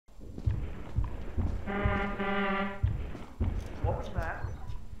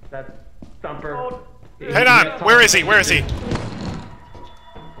That's Thumper. Oh. Hang on! Where is he? Where is he?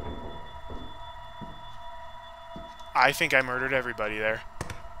 I think I murdered everybody there.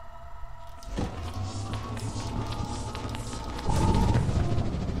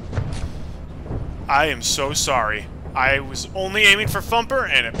 I am so sorry. I was only aiming for Thumper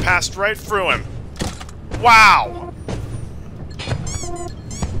and it passed right through him. Wow!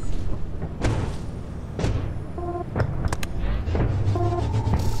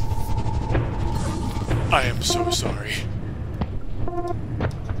 I am so sorry.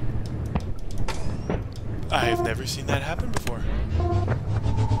 I have never seen that happen before.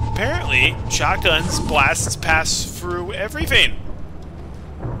 Apparently, shotguns blasts pass through everything.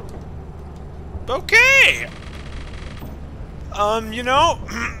 Okay. You know,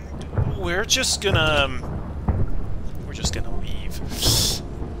 we're just gonna leave.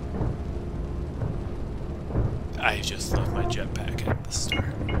 I just left my jetpack at the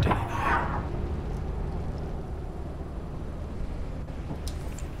start, didn't I?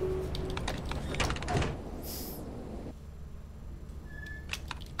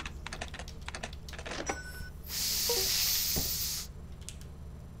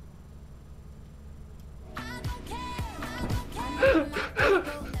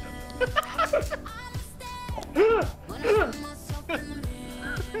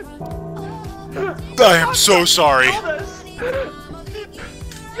 I am so sorry. You're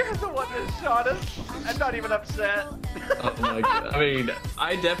the one that shot us. I'm not even upset. Oh my god. I mean,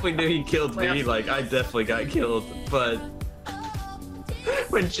 I definitely knew he killed me. Like, I definitely got killed. But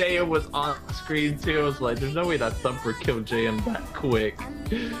when JM was on screen too, I was like, there's no way that Thumper killed JM that quick.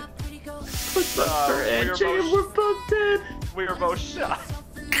 But Thumper and JM were both dead. We were both shot.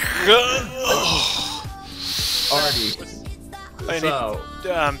 Arty. I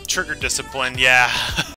need trigger discipline, yeah.